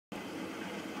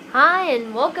Hi,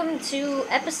 and welcome to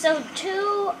episode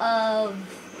 2 of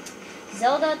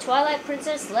Zelda Twilight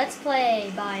Princess Let's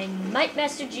Play by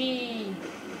KnightmasterG.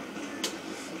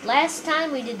 Last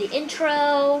time we did the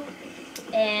intro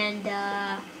and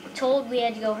told we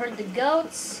had to go herd the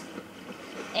goats,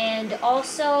 and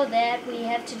also that we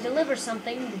have to deliver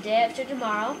something the day after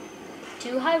tomorrow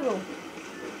to Hyrule.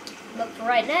 But for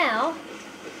right now,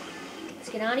 let's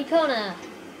get on Epona.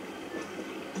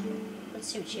 Let's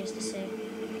see what she has to say.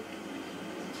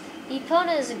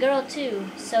 Epona is a girl too,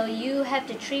 so you have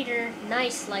to treat her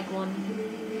nice like one.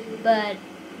 But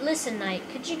listen, Knight,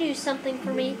 could you do something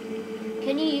for me?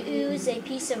 Can you use a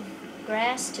piece of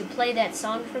grass to play that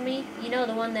song for me? You know,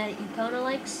 the one that Epona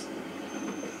likes?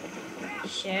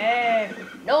 Sure.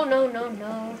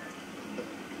 No.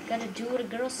 Gotta do what a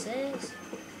girl says.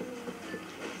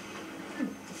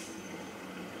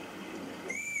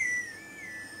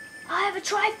 I have a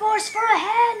Triforce for a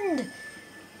hand!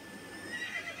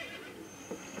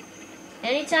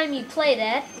 Anytime you play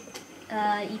that,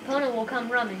 Epona will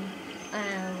come running.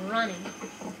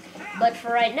 But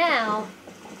for right now,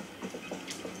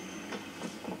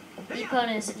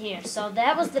 Epona isn't here. So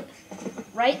that was the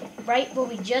right what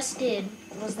we just did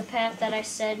was the path that I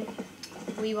said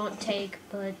we won't take,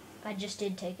 but I just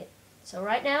did take it. So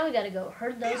right now we gotta go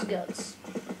herd those goats.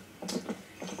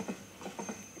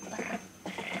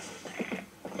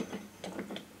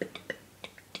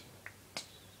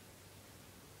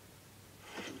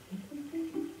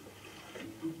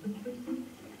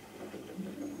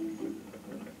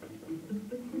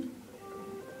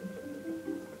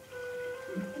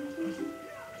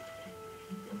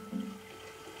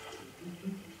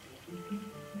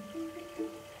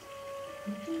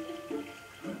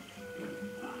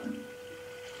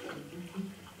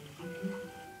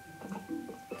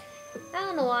 I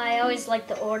don't know why, I always like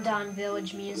the Ordon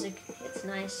Village music. It's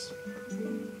nice.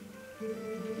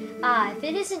 If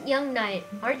it isn't Young Knight,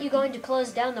 aren't you going to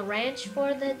close down the ranch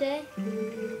for the day?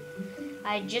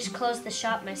 I just closed the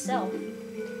shop myself.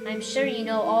 I'm sure you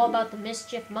know all about the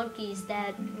mischief monkeys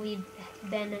that we've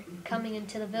been coming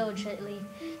into the village lately.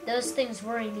 Those things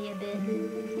worry me a bit.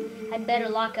 I'd better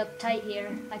lock up tight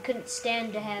here. I couldn't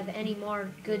stand to have any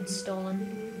more goods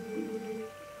stolen.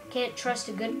 Can't trust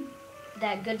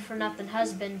that good-for-nothing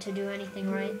husband to do anything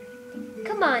right.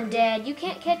 Come on, Dad, you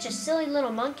can't catch a silly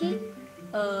little monkey?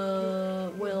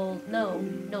 Well, no,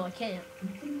 I can't.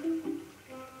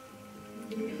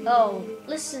 Oh,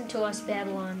 listen to us,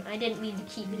 Babylon. I didn't mean to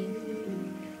keep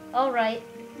you. All right,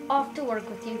 off to work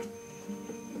with you.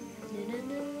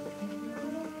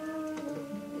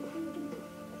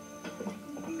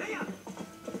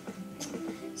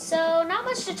 So, not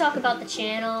much to talk about the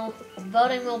channel.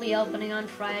 Voting will be opening on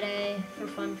Friday for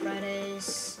Fun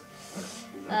Fridays.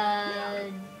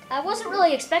 I wasn't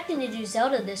really expecting to do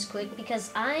Zelda this quick because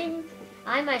I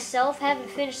myself haven't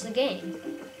finished the game.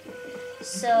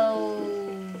 So,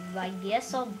 I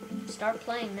guess I'll start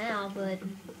playing now, but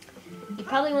you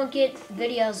probably won't get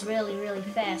videos really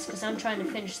fast because I'm trying to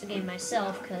finish the game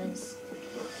myself, because,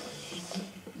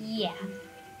 yeah.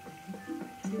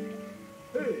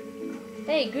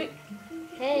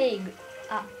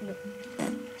 No.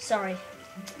 Sorry.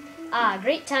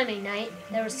 Great timing, Knight.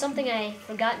 There was something I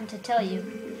forgotten to tell you.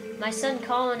 My son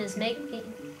Colin is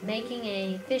making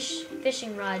a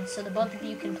fishing rod so the both of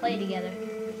you can play together.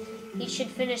 He should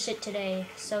finish it today,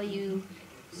 so you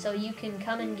can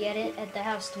come and get it at the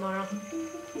house tomorrow.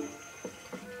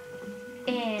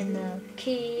 And the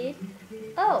kid...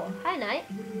 Oh, hi, Knight.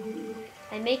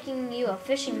 I'm making you a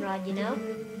fishing rod, you know.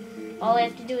 All I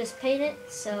have to do is paint it,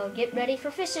 so get ready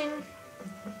for fishing.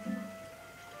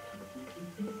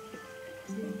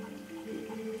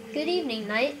 Good evening,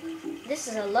 Knight. This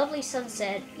is a lovely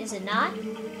sunset, is it not?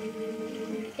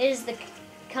 It is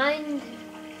kind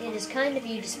of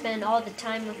you to spend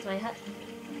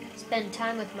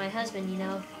time with my husband, you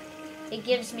know. It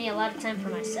gives me a lot of time for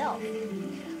myself.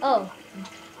 Oh,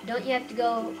 don't you have to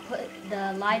go put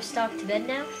the livestock to bed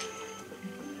now?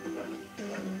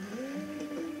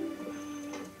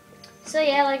 So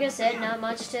yeah, like I said, not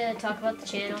much to talk about the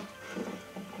channel.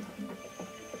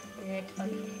 Okay.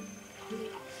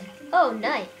 Oh,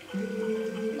 Knight.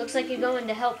 Looks like you're going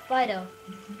to help Fido.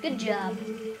 Good job.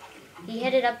 He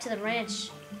headed up to the ranch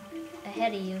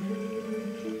ahead of you.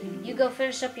 You go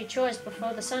finish up your chores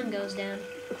before the sun goes down.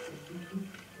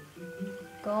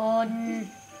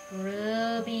 Golden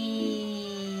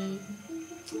Ruby.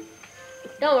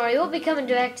 Don't worry, we'll be coming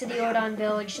back to the Ordon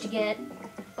Village to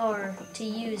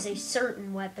use a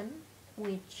certain weapon,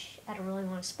 which I don't really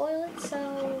want to spoil it,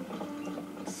 so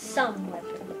some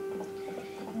weapon.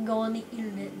 Go on the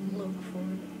internet and look for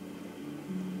it.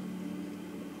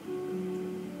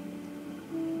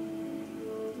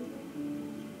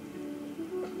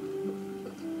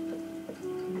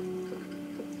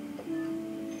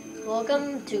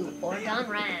 welcome to Ordon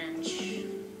Ranch.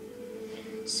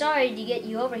 Sorry to get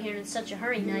you over here in such a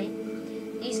hurry,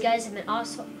 Knight. These guys have been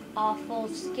awful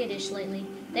skittish lately.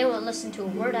 They won't listen to a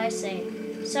word I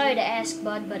say. Sorry to ask,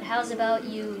 bud, but how's about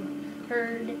you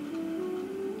herd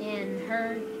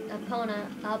Epona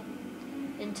up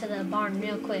into the barn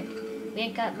real quick? We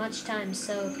ain't got much time,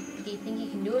 so do you think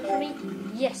you can do it for me?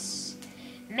 Yes.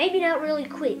 Maybe not really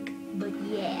quick, but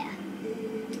yeah.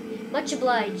 Much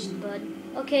obliged, bud.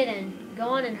 Okay then, go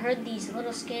on and herd these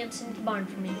little scamps into the barn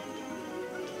for me.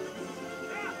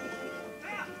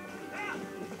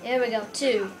 There we go.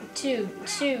 2, 2,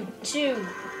 2, 2.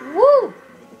 Woo!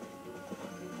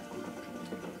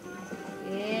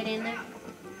 Get in there.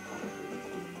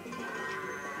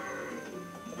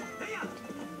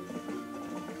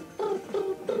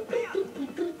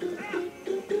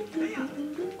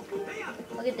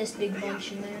 Look at this big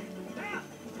bunch in there.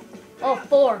 Oh,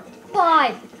 4,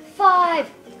 5, 5,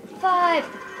 5.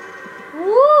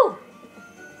 Woo!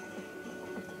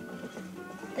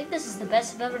 I think this is the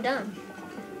best I've ever done.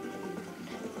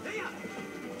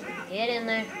 Get in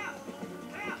there.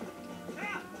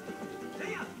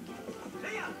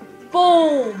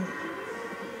 Boom!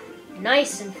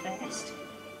 Nice and fast.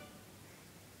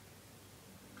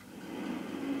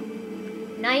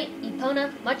 Knight,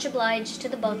 Epona, much obliged to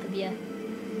the both of you.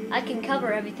 I can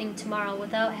cover everything tomorrow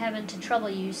without having to trouble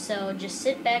you, so just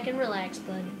sit back and relax,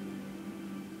 bud.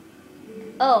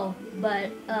 Oh,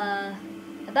 but,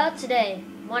 about today,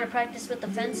 want to practice with the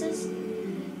fences?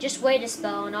 Just wait a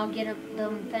spell and I'll get the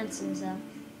fences up.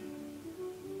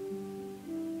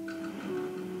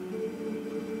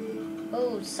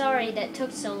 Oh, sorry that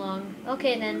took so long.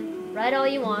 Okay then, ride all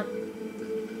you want.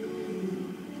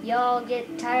 Y'all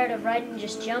get tired of riding,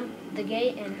 just jump the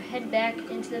gate and head back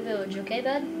into the village, okay,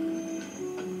 bud?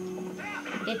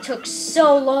 It took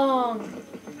so long.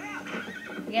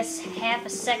 I guess half a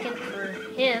second for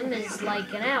him is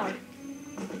like an hour.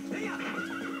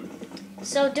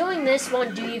 So doing this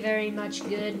won't do you very much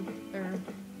good or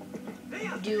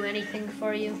do anything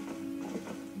for you.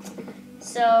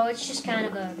 So it's just kind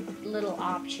of a little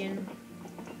option.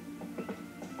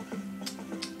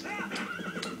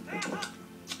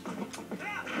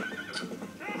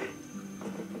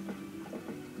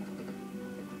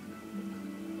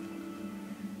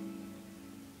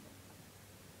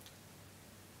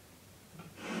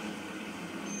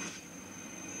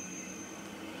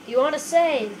 You want to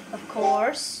save, of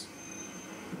course.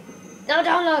 No,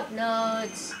 don't look. No,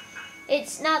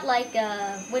 it's not like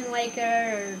Wind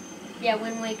Waker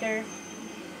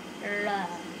or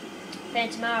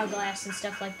Phantom Hourglass and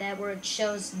stuff like that, where it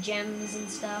shows gems and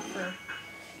stuff or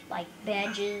like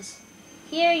badges.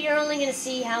 Here, you're only going to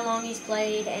see how long he's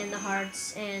played and the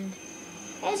hearts. And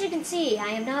as you can see, I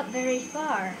am not very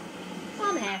far.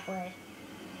 I'm halfway,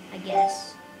 I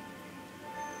guess.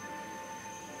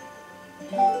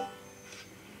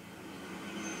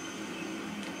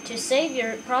 To save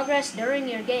your progress during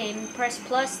your game, press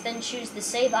plus, then choose the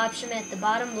save option at the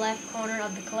bottom left corner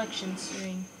of the collection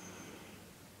screen.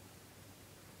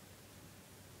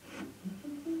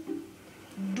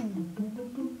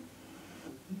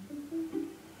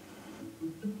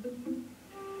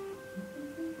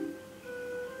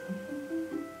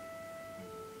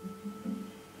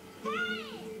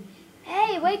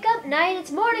 Hey, wake up, Knight,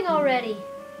 it's morning already.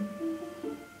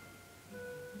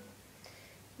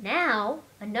 Now,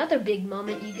 another big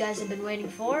moment you guys have been waiting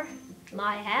for.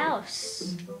 My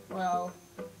house. Well,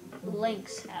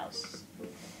 Link's house.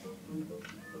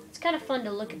 It's kind of fun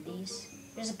to look at these.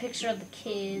 There's a picture of the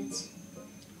kids.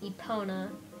 Epona.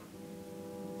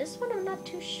 This one I'm not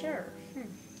too sure.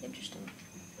 Interesting.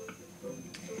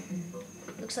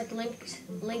 Looks like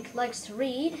Link likes to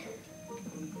read.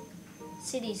 Let's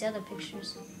see these other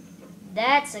pictures.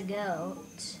 That's a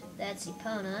goat. That's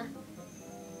Epona.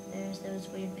 There's those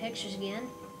weird pictures again.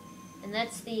 And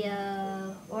that's the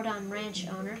Ordon Ranch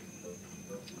owner.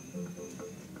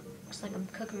 Looks like I'm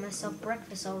cooking myself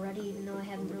breakfast already, even though I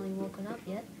haven't really woken up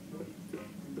yet.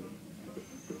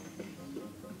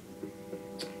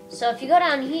 So if you go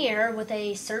down here with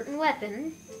a certain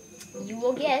weapon, you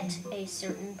will get a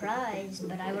certain prize.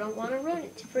 But I don't want to ruin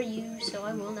it for you, so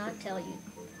I will not tell you.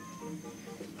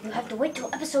 You'll have to wait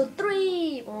till episode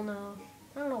 3! Well, no.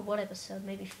 I don't know what episode,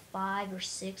 maybe 5 or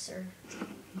 6 or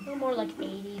a little more like 8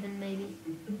 even maybe.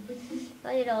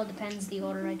 But it all depends the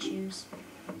order I choose.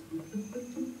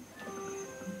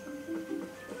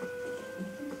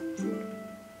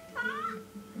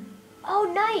 Oh,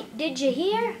 Knight, did you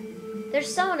hear? They're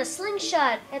selling a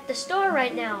slingshot at the store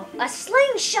right now. A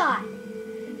slingshot!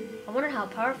 I wonder how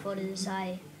powerful it is.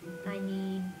 I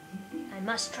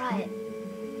must try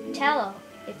it. Tallow.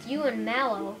 if you and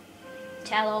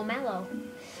Tallow Mallow,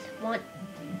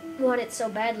 want it so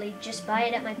badly, just buy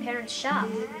it at my parents' shop.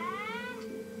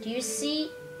 Do you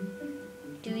see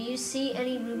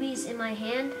any rubies in my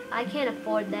hand? I can't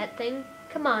afford that thing.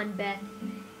 Come on, Beth.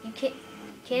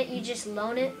 Can't you just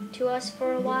loan it to us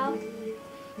for a while?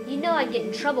 You know I'd get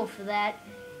in trouble for that.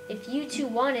 If you two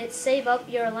want it, save up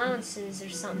your allowances or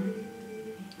something.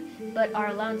 But our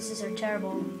allowances are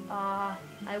terrible. I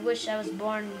wish I was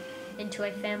born into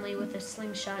a family with a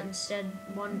slingshot instead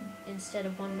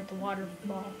of one with a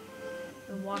waterfall.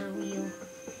 A water wheel.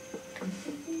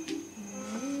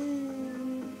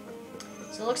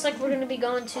 So it looks like we're going to be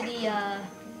going to the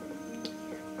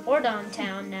Ordon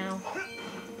town now.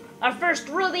 Our first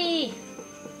ruby!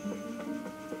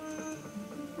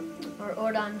 Or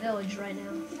Ordon Village right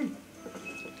now.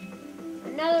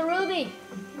 Another ruby!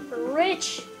 We're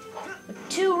rich! With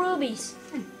 2 rubies!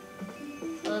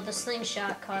 Although the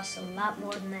slingshot costs a lot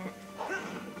more than that.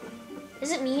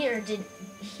 Is it me, or did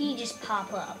he just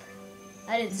pop up?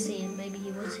 I didn't see him. Maybe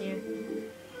he was here.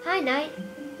 Hi, Knight.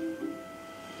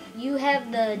 You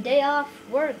have the day off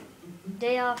work.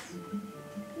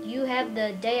 You have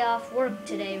the day off work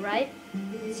today, right?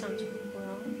 Sounds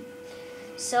wrong.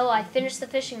 So I finished the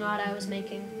fishing rod I was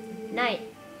making. Knight,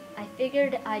 I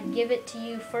figured I'd give it to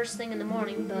you first thing in the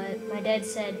morning, but my dad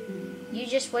said, you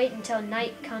just wait until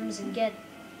night comes to get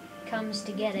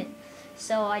it.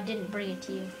 So I didn't bring it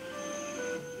to you.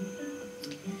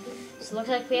 So it looks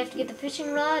like we have to get the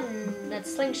fishing rod and that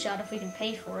slingshot if we can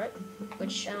pay for it,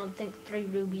 which I don't think 3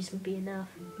 rubies would be enough.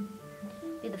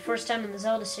 It'd be the first time in the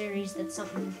Zelda series that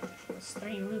something was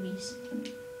 3 rubies.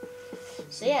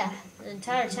 So yeah, the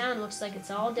entire town looks like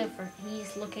it's all different.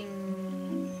 He's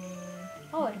looking...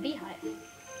 Oh, at a beehive.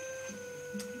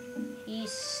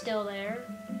 He's still there.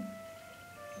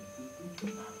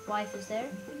 Wife is there.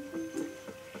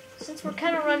 Since we're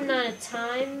kind of running out of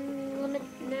time limit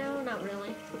now, not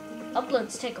really.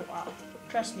 Uploads take a while.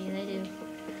 Trust me, they do.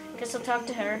 Guess I'll talk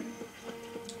to her.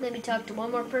 Maybe talk to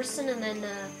one more person and then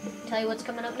tell you what's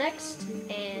coming up next.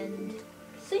 And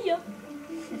see ya!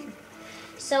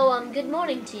 So, good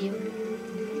morning to you.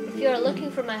 If you are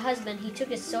looking for my husband, he took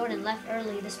his sword and left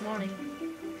early this morning.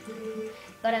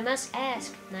 But I must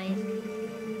ask, Knight,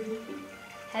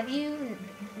 have you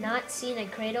not seen a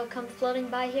cradle come floating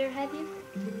by here, have you?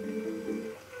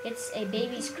 It's a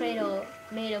baby's cradle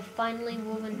made of finely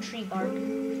woven tree bark.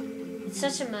 It's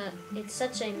such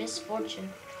a misfortune.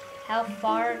 How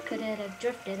far could it have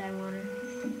drifted, I wonder?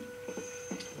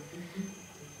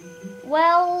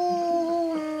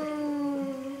 Well,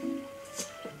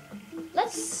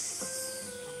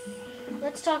 let's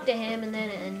talk to him and then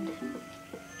end.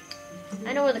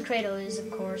 I know where the cradle is,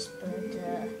 of course, but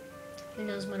who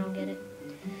knows when I'll get it.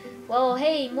 Well,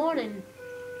 hey, morning,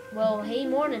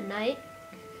 Knight.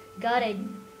 Got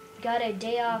a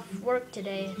day off work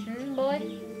today,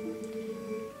 boy?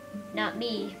 Not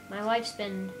me. My wife's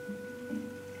been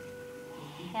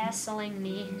hassling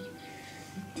me.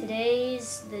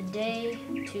 Today's the day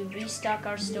to restock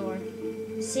our store.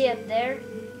 See up there,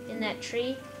 in that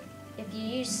tree? If you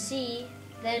use C,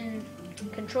 then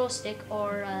control stick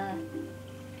or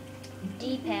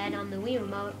D-pad on the Wii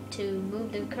remote to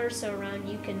move the cursor around,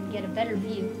 you can get a better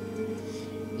view.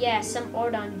 Yeah, some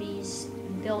Ordon bees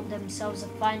built themselves a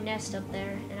fine nest up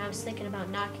there, and I was thinking about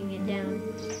knocking it down.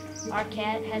 Our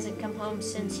cat hasn't come home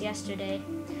since yesterday,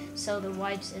 so the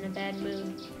wife's in a bad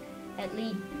mood. At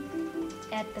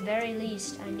the very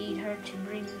least, I need her to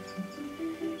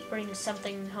bring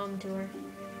something home to her.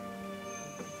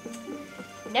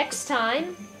 Next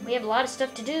time, we have a lot of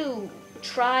stuff to do.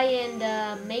 Try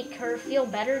and make her feel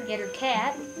better, get her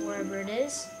cat, wherever it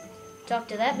is. Talk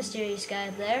to that mysterious guy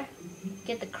up there.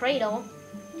 Get the cradle.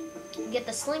 Get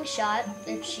the slingshot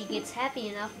if she gets happy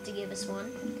enough to give us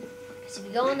one. Because if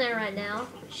you go in there right now,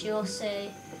 she'll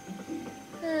say,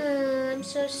 I'm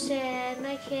so sad,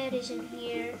 my cat isn't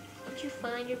here. Could you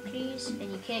find her, please?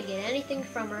 And you can't get anything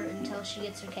from her until she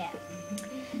gets her cat.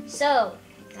 So,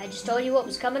 I just told you what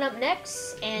was coming up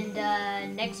next, and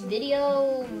next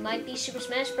video might be Super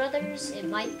Smash Brothers, it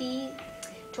might be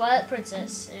Twilight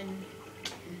Princess, and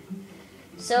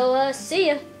so, see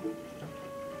ya!